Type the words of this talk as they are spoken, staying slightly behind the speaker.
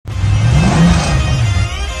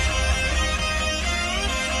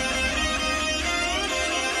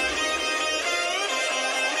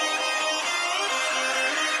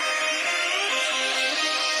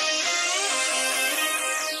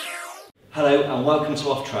Hello and welcome to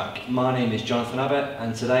Off Track. My name is Jonathan Abbott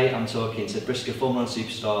and today I'm talking to Brisker Formula 1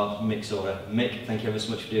 superstar Mick Sawyer. Mick, thank you ever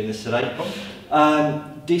so much for doing this today.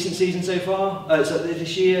 Decent season so far? So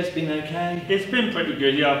this year it's been okay? It's been pretty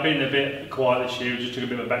good, yeah. I've been a bit quiet this year, just took a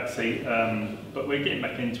bit of a back seat, but we're getting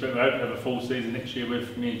back into it. We hope to have a full season next year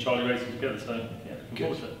with me and Charlie racing together, so yeah, looking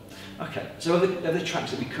forward to it. Okay, so of the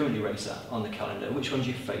tracks that we currently race at on the calendar, which one's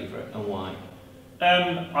your favourite and why?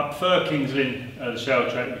 I prefer Kings Lynn, the shell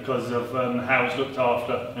track, because of how it's looked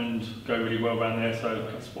after and go really well around there, so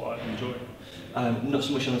that's what I enjoy. Not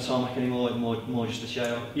so much on the tarmac anymore, more just the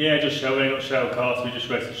shell? Yeah, just shell. We ain't got shell cars, we just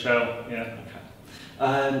race the shell, yeah.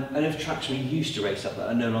 Okay. And of tracks we used to race at that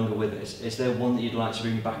are no longer with us, is there one that you'd like to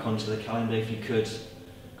bring back onto the calendar if you could?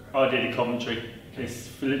 Ideally Coventry.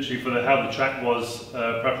 It's literally for how the track was,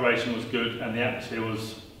 preparation was good and the atmosphere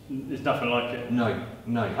was, there's nothing like it. No.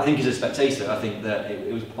 I think as a spectator, I think that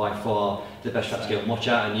it was by far the best track to go and watch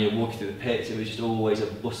out, and walking through the pits, it was just always a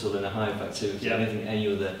bustle and a high activity. Yeah. I don't think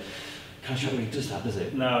any other kind of track really does that, does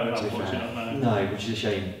it? No, unfortunately not. No, which is a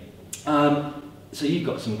shame. So you've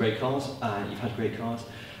got some great cars, you've had great cars.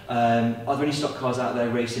 Are there any stock cars out there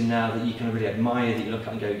racing now that you kind of really admire, that you look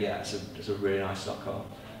at and go, yeah, it's a really nice stock car?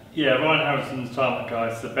 Yeah, Ryan Harrison's tarmac car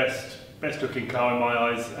is the best looking car in my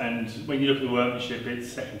eyes, and when you look at the workmanship,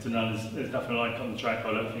 it's second to none. There's nothing like it on the track,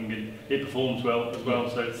 I don't think, and it performs well as well,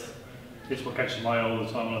 so it's what catches my eye all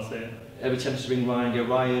the time when I see it. Ever tempted to ring Ryan and go,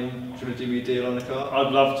 Ryan, should we do me a deal on the car?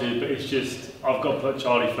 I'd love to, but it's just, I've got to put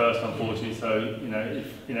Charlie first, unfortunately, so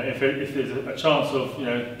if there's a chance of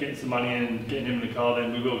getting some money in and getting him in the car,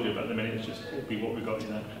 then we will do, but at the minute it'll be what we've got,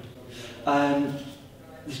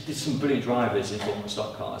 There's some brilliant drivers in Formula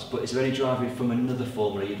stock cars, but is there any driver from another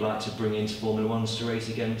formula you'd like to bring into Formula 1s to race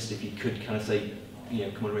against, if you could kind of say,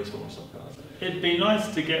 come on and race Formula stock cars? It'd be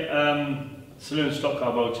nice to get Saloon Stock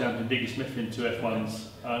Car World Champion Diggy Smith into F1s.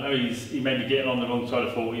 I know he may be getting on the wrong side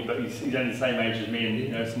of 40, but he's only the same age as me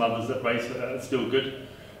and some others that race are still good.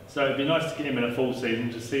 So it'd be nice to get him in a full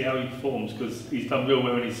season to see how he performs, because he's done real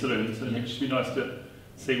well in his saloons, and it'd just be nice to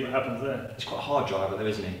see what happens there. It's quite a hard driver though,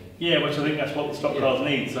 isn't he? Yeah, which I think that's what the stock cars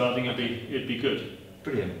need, so I think it'd be good.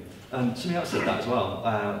 Brilliant. Somebody else said that as well,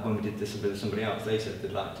 when we did this with somebody else, they said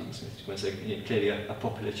they'd like Diggy Smith, so clearly a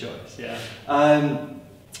popular choice. Yeah.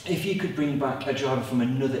 If you could bring back a driver from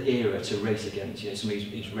another era to race against, somebody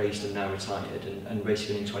who's raced and now retired and race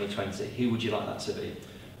again in 2020, who would you like that to be?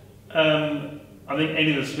 I think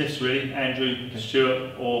any of the Smiths really, Andrew,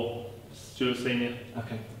 Stewart or Stewart Senior.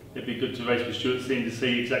 Okay. It'd be good to race with Stewart Senior to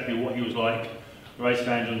see exactly what he was like, race with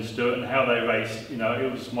Andrew and Stewart and how they raced.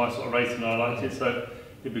 It was my sort of racing and I liked it, so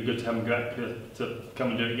it'd be good to have him go back to come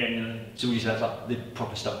and do it again. So would you say that's like the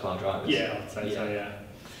proper stock car drivers? Yeah, I'd say so, yeah.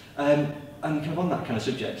 And kind of on that kind of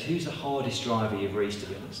subject, who's the hardest driver you've raced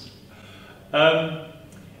against?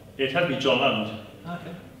 It had to be John Lund.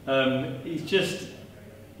 Okay.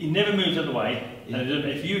 He never moves out of the way, and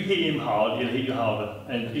if you hit him hard, he'll hit you harder,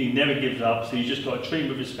 and he never gives up, so you just got to treat him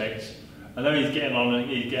with respect. I know he's getting on and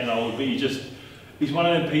he's getting old, but he's one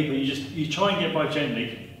of them people, you try and get by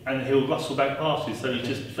gently, and he'll rustle back past you, so he's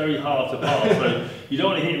just very hard to pass. So you don't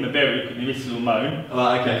want to hit him a berry because he misses a moan,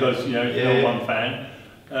 because you're one fan.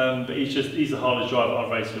 But he's the hardest driver I've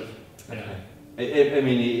raced with. Okay. I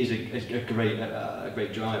mean, he is a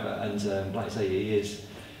great driver, and like I say, he is.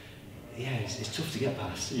 Yeah, it's tough to get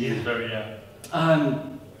past. He is very,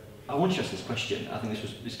 I want to ask this question. I think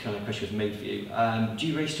this kind of question was made for you. Do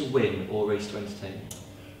you race to win or race to entertain?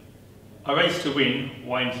 I race to win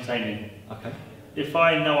while entertaining. Okay. If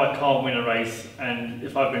I know I can't win a race, and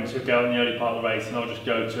if I've been to go in the early part of the race, and I'll just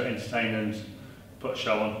go to entertain and put a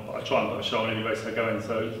show on. But I try and put a show on every race I go in,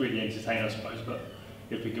 so it's really entertaining, I suppose. But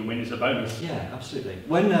if we can win, it's a bonus. Yeah, absolutely.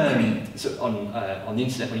 When so on the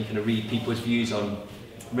internet, when you kind of read people's views on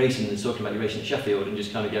racing and talking about your racing at Sheffield and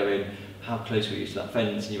just kind of going, how close were you to that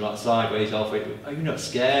fence, and you're like sideways halfway, are you not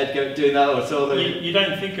scared doing that or so? You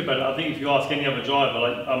don't think about it. I think if you ask any other driver,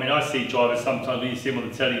 I see drivers sometimes when you see them on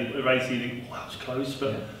the telly racing, you think, wow, it's close,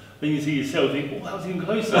 but then you see yourself, you think, oh, that was even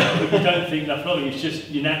closer. But you don't think nothing of it. It's just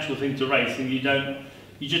your natural thing to race, and you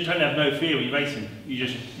just don't have no fear when you're racing. You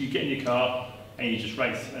get in your car and you just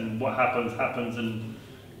race, and what happens, and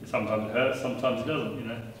sometimes it hurts, sometimes it doesn't,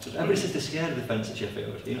 Everybody says they're scared of the fence at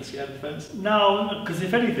Sheffield. Are you not scared of the fence? No, because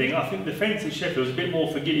if anything, I think the fence at Sheffield is a bit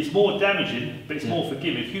more forgiving. It's more damaging, but it's more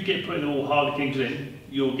forgiving. If you get put in all Harley Kings in,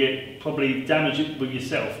 you'll get probably damage it with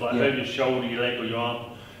yourself, like hurt your shoulder, your leg or your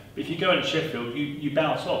arm. But if you go into Sheffield, you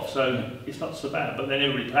bounce off, so it's not so bad. But then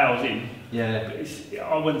everybody plows in. Yeah. But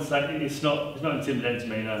I wouldn't say it's not intimidating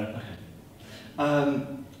to me, no.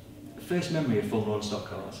 Okay. First memory of Formula 1 stock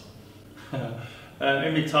cars?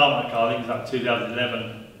 In my tarmac car, I think it was like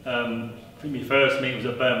 2011. I think my first meet was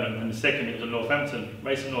at Birmingham and the second meet was at Northampton.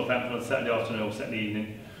 Racing at Northampton on Saturday afternoon or Saturday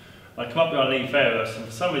evening. I come up behind Lee Ferris and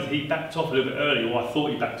for some reason he backed off a little bit early, or I thought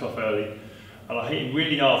he backed off early, and I hit him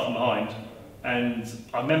really hard from behind. And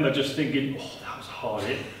I remember just thinking, oh, that was a hard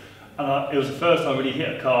hit. And it was the first time I really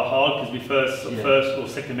hit a car hard because my first or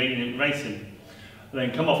second meeting in racing. And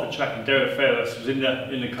then come off the track and Derek Ferris was in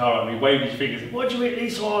the car and he waved his fingers. What did you hit Lee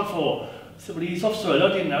so hard for? I said, well, he's off so early. I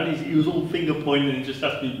didn't know. He was all finger pointing and just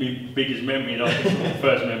that's my biggest memory,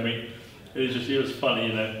 first memory. It was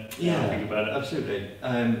funny, Yeah, think about it. Absolutely.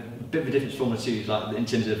 Bit of a difference Formula 2 is like in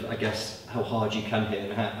terms of, I guess, how hard you can hit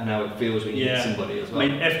and how it feels when you hit somebody as well. I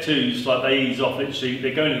mean, F2s, like they ease off literally,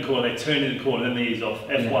 they go in the corner, they turn in the corner, then they ease off.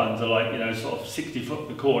 F1s are like, sort of 60 foot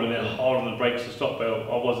from the corner and they're hard on the brakes to stop. But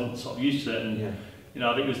I wasn't sort of used to it. And,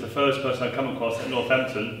 I think it was the first person I come across at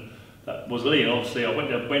Northampton that was Lee. And obviously I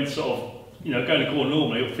went sort of, going the corner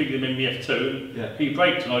normally, I figured him in the F2. He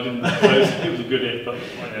braked and I didn't. It was a good hit, but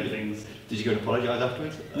one of those things. Did you go and apologise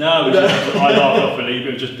afterwards? No, I laughed off Lee, but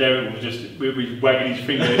it was just Derek was wagging his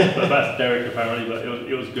finger, but that's Derek apparently, but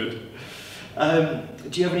it was good.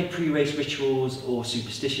 Do you have any pre-race rituals or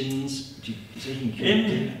superstitions? Is there anything you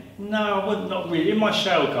do? No, I wouldn't, not really. In my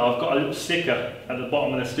shell car, I've got a little sticker at the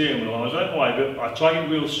bottom of the steering wheel. I don't know why, but I try to get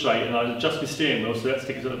the wheel straight and I adjust my steering wheel so that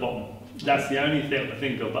sticker's at the bottom. That's the only thing I can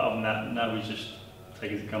think of, but other than that, no, we just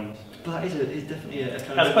take it as it comes. But that is definitely a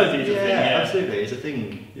kind of... I suppose it is a thing, yeah. Absolutely, it's a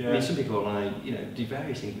thing. Yeah. I mean, some people are like, do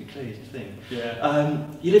various things, but clearly it's a thing. Yeah.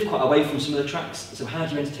 You live quite away from some of the tracks, so how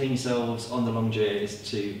do you entertain yourselves on the long journeys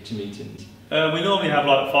to meetings? We normally have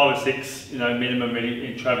like 5 or 6, minimum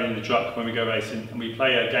really in travelling in the truck when we go racing, and we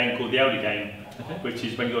play a game called the Audi game, which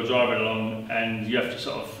is when you're driving along and you have to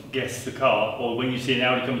sort of guess the car, or when you see an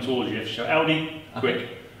Audi coming towards you, you have to shout Audi,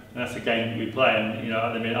 quick. And that's the game we play, and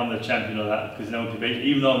at the minute I'm the champion of that because no one can beat me,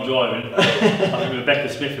 even though I'm driving. I think Rebecca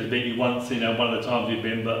Smith has beat me once, one of the times we've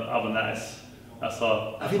been, but other than that, that's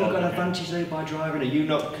our. Have you not got an advantage though by driving? Are you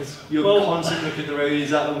not, because you're constantly looking at the road, is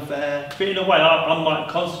that unfair? But in a way, I'm like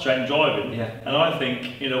concentrating driving, and I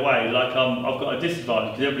think in a way, like I've got a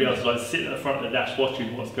disadvantage because everybody else is like sitting at the front of the dash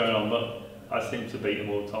watching what's going on, but I seem to beat them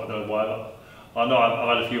all the time, I don't know why, but I know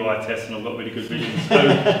I've had a few eye tests and I've got really good vision, so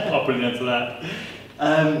I'll put it down to that.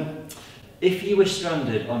 If you were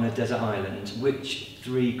stranded on a desert island, which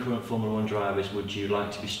 3 current Formula 1 drivers would you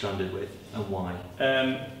like to be stranded with, and why?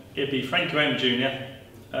 It'd be Frank Graham Jr.,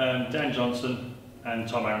 Dan Johnson, and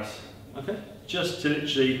Tom Harris. Okay. Just to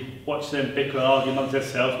literally watch them bicker and argue amongst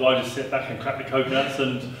themselves, while I just sit back and crack the coconuts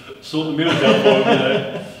and sort the meals out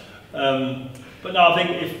for them, But no, I think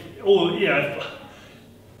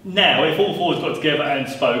now if all 4's got together and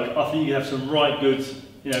spoke, I think you could have some right good.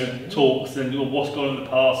 Talks and what's gone in the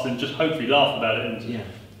past and just hopefully laugh about it.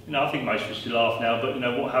 And I think most of us should laugh now, but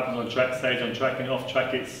what happens on track stays on track and off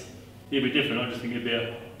track, it'd be different. I just think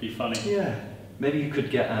it'd be funny. Yeah. Maybe you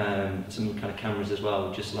could get some kind of cameras as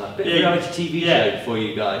well, just like a bit of a reality TV show for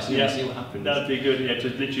you guys, see what happens. That'd be good, to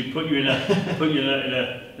literally put you in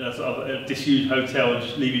a sort of a disused hotel and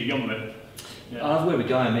just leave you to get on with it. Yeah. I'll have a word with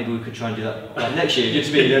Guy and maybe we could try and do that next year,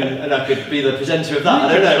 just me, and I could be the presenter of that,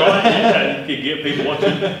 I don't know. Right, you could get people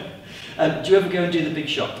watching. Do you ever go and do the big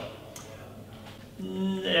shop?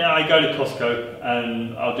 Yeah, I go to Costco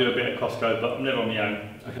and I'll do a bit at Costco, but I'm never on my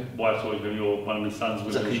own. Okay. Wife's always been one of my sons.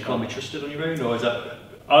 Is that because you can't be trusted on your own, or is that...?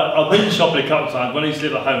 I've been shopping a couple of times when I used to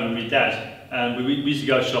live at home with my dad, and we used to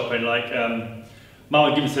go shopping, like, Mum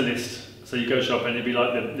would give us a list. So you go shopping, it'd be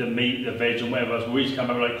like the meat, the veg and whatever else. We used to come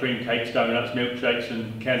back with like cream cakes, donuts, milkshakes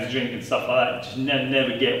and cans of drink and stuff like that. Just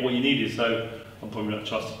never get what you needed, so I'm probably not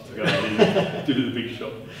trusted to go and do the big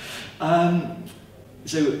shop.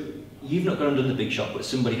 So you've not gone and done the big shop, but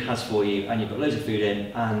somebody has for you, and you've got loads of food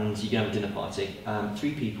in, and you can have a dinner party.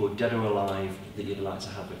 3 people, dead or alive, that you'd like to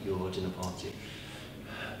have at your dinner party?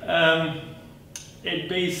 It'd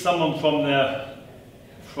be someone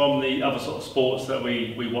from the other sort of sports that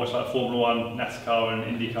we watch, like Formula 1, NASCAR and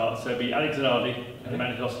IndyCar. So it'd be Alex Zanardi and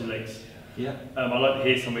Manny Hosty Leaks. Yeah. I'd like to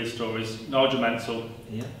hear some of his stories. Nigel Mansell.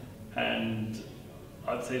 Yeah. And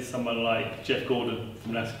I'd say someone like Jeff Gordon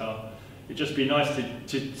from NASCAR. It'd just be nice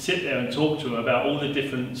to sit there and talk to them about all the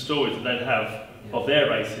different stories that they'd have of their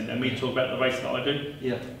racing, and me talk about the racing that I do.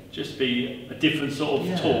 Yeah. Just be a different sort of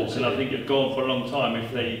talk, absolutely. And I think it'd go on for a long time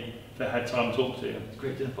if they had time to talk to you. It's a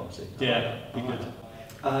great dinner party. Yeah, be good.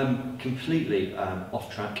 Completely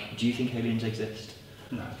off track. Do you think aliens exist?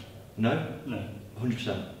 No. No? No.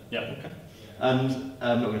 100%? Yeah. Okay.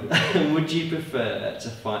 And would you prefer to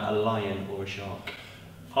fight a lion or a shark?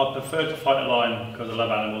 I prefer to fight a lion because I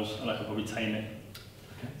love animals and I can probably tame it.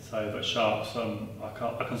 Okay. So, but sharks,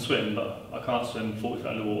 I can swim, but I can't swim 40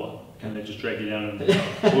 foot underwater. and they just drag you down and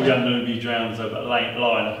all you under be drowned. So, but lion,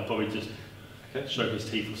 I could probably just stroke his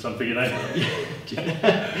teeth or something, you know.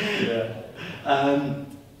 Yeah.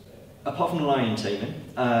 Apart from lion taming,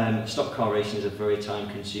 stock car racing is a very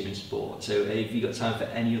time-consuming sport. So, have you got time for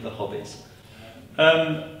any other hobbies?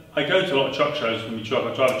 I go to a lot of truck shows when we truck.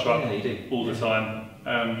 I drive a truck all the time.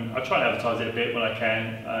 I try and advertise it a bit when I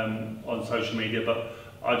can on social media, but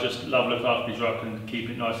I just love looking after my truck and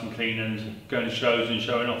keeping it nice and clean and going to shows and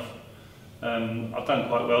showing off. I've done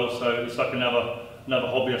quite well, so it's like another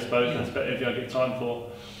hobby, I suppose. That's about everything I get time for.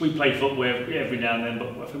 We play football every now and then, but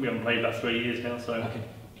I think we haven't played about 3 years now, so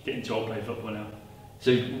getting too old to play football now.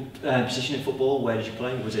 So, position in football, where did you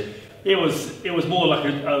play? Was it? It was more like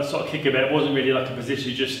a sort of kicker bet. It wasn't really like a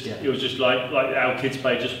position. It was just like our kids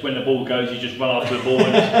play. Just when the ball goes, you just run after the ball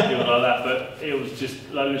and it was like that. But it was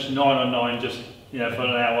just like 9 on 9, just for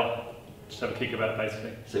an hour, just have a kicker bet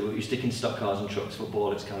basically. So you're sticking to stock cars and trucks.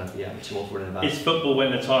 Football, it's kind of too old for running about. It's football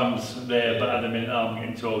when the time's there, but at the minute I'm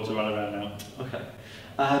getting too old to run around now.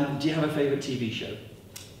 Okay. Do you have a favourite TV show?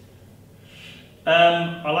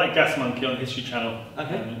 I like Gas Monkey on History Channel.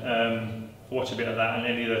 Okay. Watch a bit of that and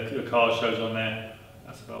any of the car shows on there.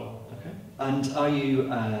 That's about. Okay. And are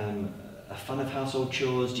you a fan of household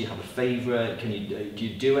chores? Do you have a favourite? Do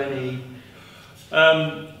you do any?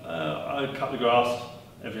 I cut the grass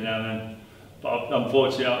every now and then, but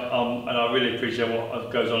unfortunately, and I really appreciate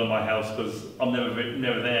what goes on in my house because I'm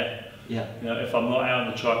never there. Yeah. If I'm not out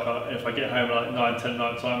on the truck, if I get home at like 9, 10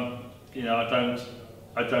 night time,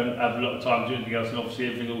 I don't have a lot of time to do anything else, and obviously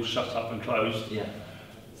everything's all shut up and closed. Yeah.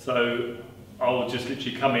 So I'll just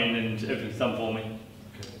literally come in and everything's done for me.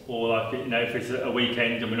 Okay. Or like if it's a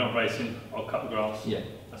weekend and we're not racing, I'll cut the grass. Yeah.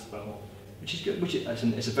 That's about all. Which is good.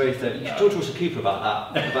 It's a very third. You should talk to Russell Cooper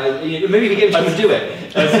about that. Maybe we get him to do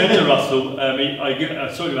it. I said to Russell,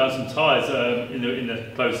 I saw him out some tyres in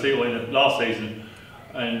the closed seat or in the last season,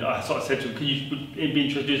 and I sort of said to him, would you be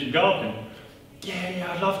interested in doing some gardening?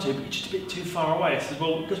 Yeah, I'd love to, but it's just a bit too far away. I said,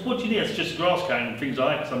 well, because what do you need? It's just grass cutting and things like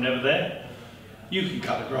that, because I'm never there. You can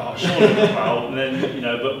cut the grass, surely. Well, and then,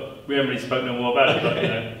 but we haven't really spoken no more about it,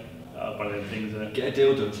 but, one of them things. Get a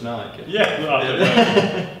deal done tonight.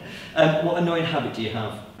 What annoying habit do you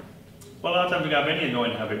have? Well, I don't think I have any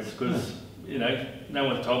annoying habits, because, no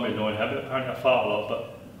one's told me an annoying habit. Apparently I fart a lot,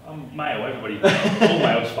 but I'm male, everybody, all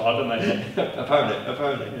males fart, don't they?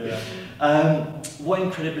 Apparently. Yeah. What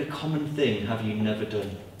incredibly common thing have you never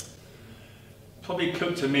done? Probably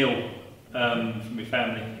cooked a meal for my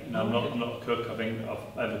family. I'm not a cook. I think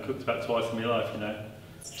I've ever cooked about twice in my life.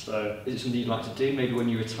 So is it something you'd like to do? Maybe when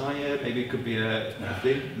you retire? Maybe it could be a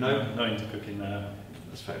thing. No, not into cooking now.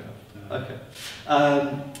 That's fair enough. Okay.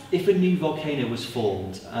 If a new volcano was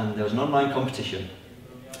formed and there was an online competition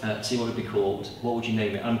to see what it would be called, what would you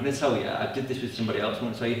name it? I'm going to tell you, I did this with somebody else, I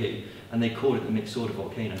won't tell you who, and they called it the Mixorder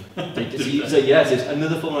Volcano. So yes,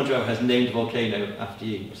 another Formula 1 driver has named a volcano after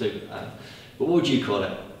you. So, but what would you call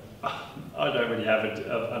it? I don't really have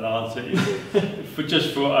an answer.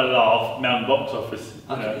 Just for a laugh, Mountain Box Office.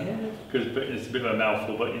 Because it's a bit of a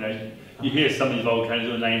mouthful, but you hear some of these volcanoes,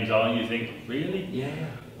 what the names are, and you think, really? Yeah.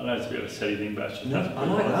 I know it's a bit of a silly thing, but I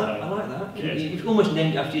like that. You've almost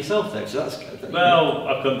named it after yourself, though. So that's well,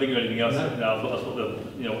 I couldn't think of anything else. No. I thought that's what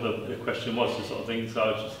the question was, the sort of thing. So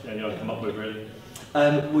I was just I come up with really.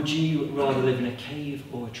 Would you rather live in a cave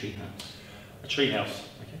or a treehouse? A treehouse.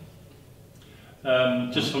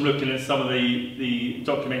 Okay. Just from looking at some of the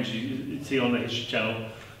documentaries you see on the History Channel,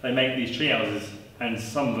 they make these tree houses, and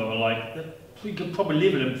some of them are like you could probably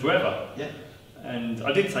live in them forever. Yeah. And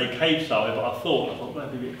I did say cave style, but I thought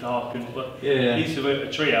that'd be a bit dark. But at least with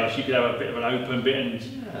a tree house, you could have a bit of an open bit,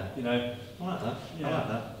 and I like that. I like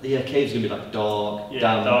that. Yeah, cave's gonna be like dark,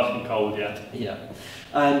 damp. Dark and cold. Yeah.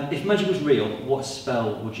 If magic was real, what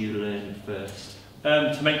spell would you learn first?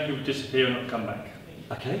 To make people disappear and not come back.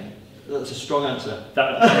 Okay. That's a strong answer.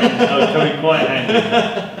 That would come in quite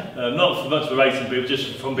handy. Not so much for racing people,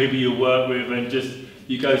 just from people you work with, and just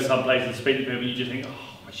you go someplace and speak to people, and you just think, oh,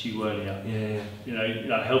 I wish you weren't here.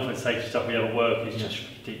 Yeah. Health and safety stuff we have at work is just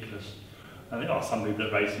ridiculous. I think, some people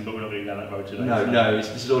are racing, but we're not going down that road today. No, this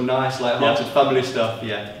is all nice, light-hearted family stuff.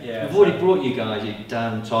 Yeah. We've already brought you guys,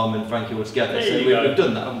 Dan, Tom, and Frankie all together, so we've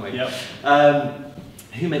done that, haven't we? Yep.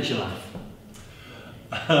 Who makes you laugh?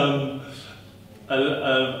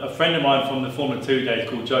 A friend of mine from the Formula 2 days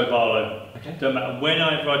called Joe Barlow. Okay. Don't matter,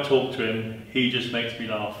 whenever I talk to him, he just makes me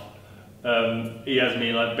laugh. He has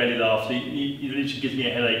me like belly laughs. He literally gives me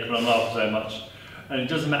a headache when I'm laughing so much. And it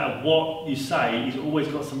doesn't matter what you say, he's always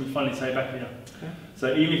got something funny to say back at you. Okay.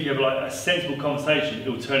 So even if you have like a sensible conversation,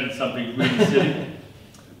 it'll turn into something really silly.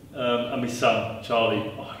 And my son,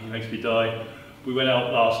 Charlie, he makes me die. we went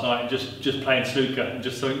out last night and just playing snooker and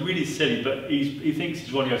just something really silly, but he thinks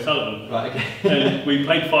he's Ronnie O'Sullivan. Right, okay. And we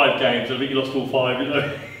played 5 games, I think he lost all 5, you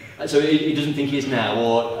know. So he doesn't think he is now,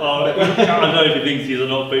 or... I don't know if he thinks he is or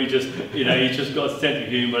not, but he's just got a sense of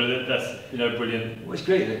humour that's, brilliant. Well, it's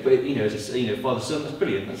great, but, father-son, that's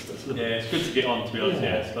brilliant, that's lovely. Yeah, it's good to get on, to be honest,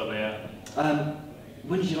 yeah, it's lovely, yeah.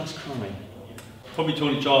 When did you last cry? Probably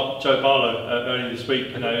talking to Joe Barlow earlier this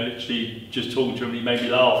week, literally just talking to him, he made me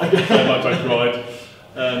laugh so much I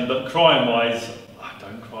cried. But crying-wise, I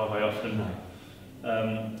don't cry very often.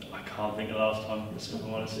 No. I can't think of the last time, if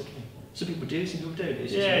I'm honest. Okay. Some people do, some people don't.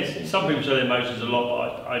 Yeah, some people show their emotions a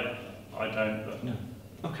lot, but I don't. But. No.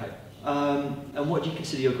 Okay. And what do you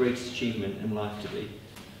consider your greatest achievement in life to be?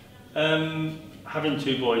 Having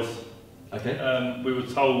 2 boys. Okay. We were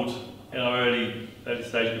told in our early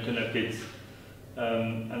stage we couldn't have kids,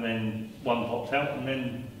 and then one popped out, and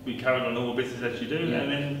then we carried on all the business as you do,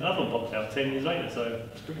 and then another one popped out 10 years later. So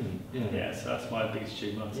that's brilliant. Yeah. Yeah. So that's my biggest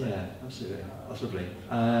achievement, I'd say. Yeah, absolutely. That's lovely.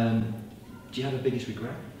 Do you have a biggest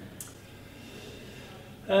regret?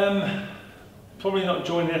 Probably not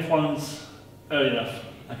joining F1s early enough.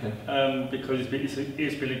 Okay. Because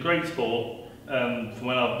it's been a great sport from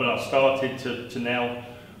when I started to now.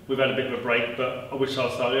 We've had a bit of a break, but I wish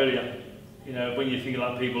I'd started earlier. When you think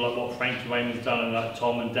like people like what Frank Raymond's done, and like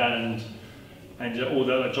Tom and Dan and all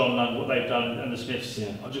the other John Lund, what they've done, and the Smiths.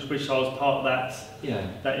 Yeah. I just wish I was part of that. Yeah.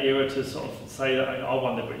 That era to sort of say that I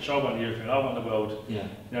won the British, I won the European, I won the world. Yeah.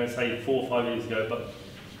 Say 4 or 5 years ago, but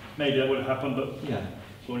maybe that would have happened, but. Yeah.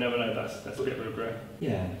 We'll never know. That's a bit of a regret.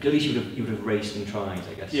 Yeah, but at least you would have raced and tried,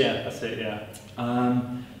 I guess. Yeah, that's it. Yeah.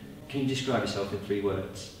 Can you describe yourself in 3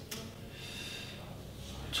 words?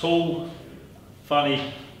 Tall,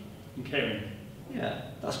 funny, and caring. Yeah,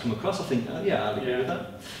 that's come across. I think. Yeah, I'd agree with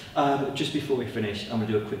that. Just before we finish, I'm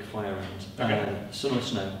going to do a quick fire round. Okay. Sun or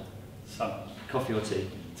snow? Sun. Coffee or tea?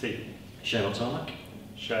 Tea. Shale or tarmac?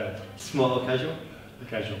 Shale. Smart or casual?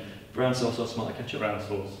 Casual. Brown sauce or tomato ketchup? Brown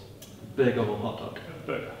sauce. Burger or hot dog?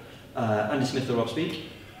 Burger. Andy Smith or Rob Speak?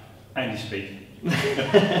 Andy Speak.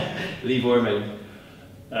 Leave or remain?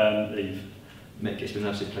 Leave. Mick, it's been an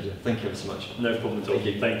absolute pleasure. Thank you ever so much. No problem at all.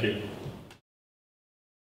 Thank you.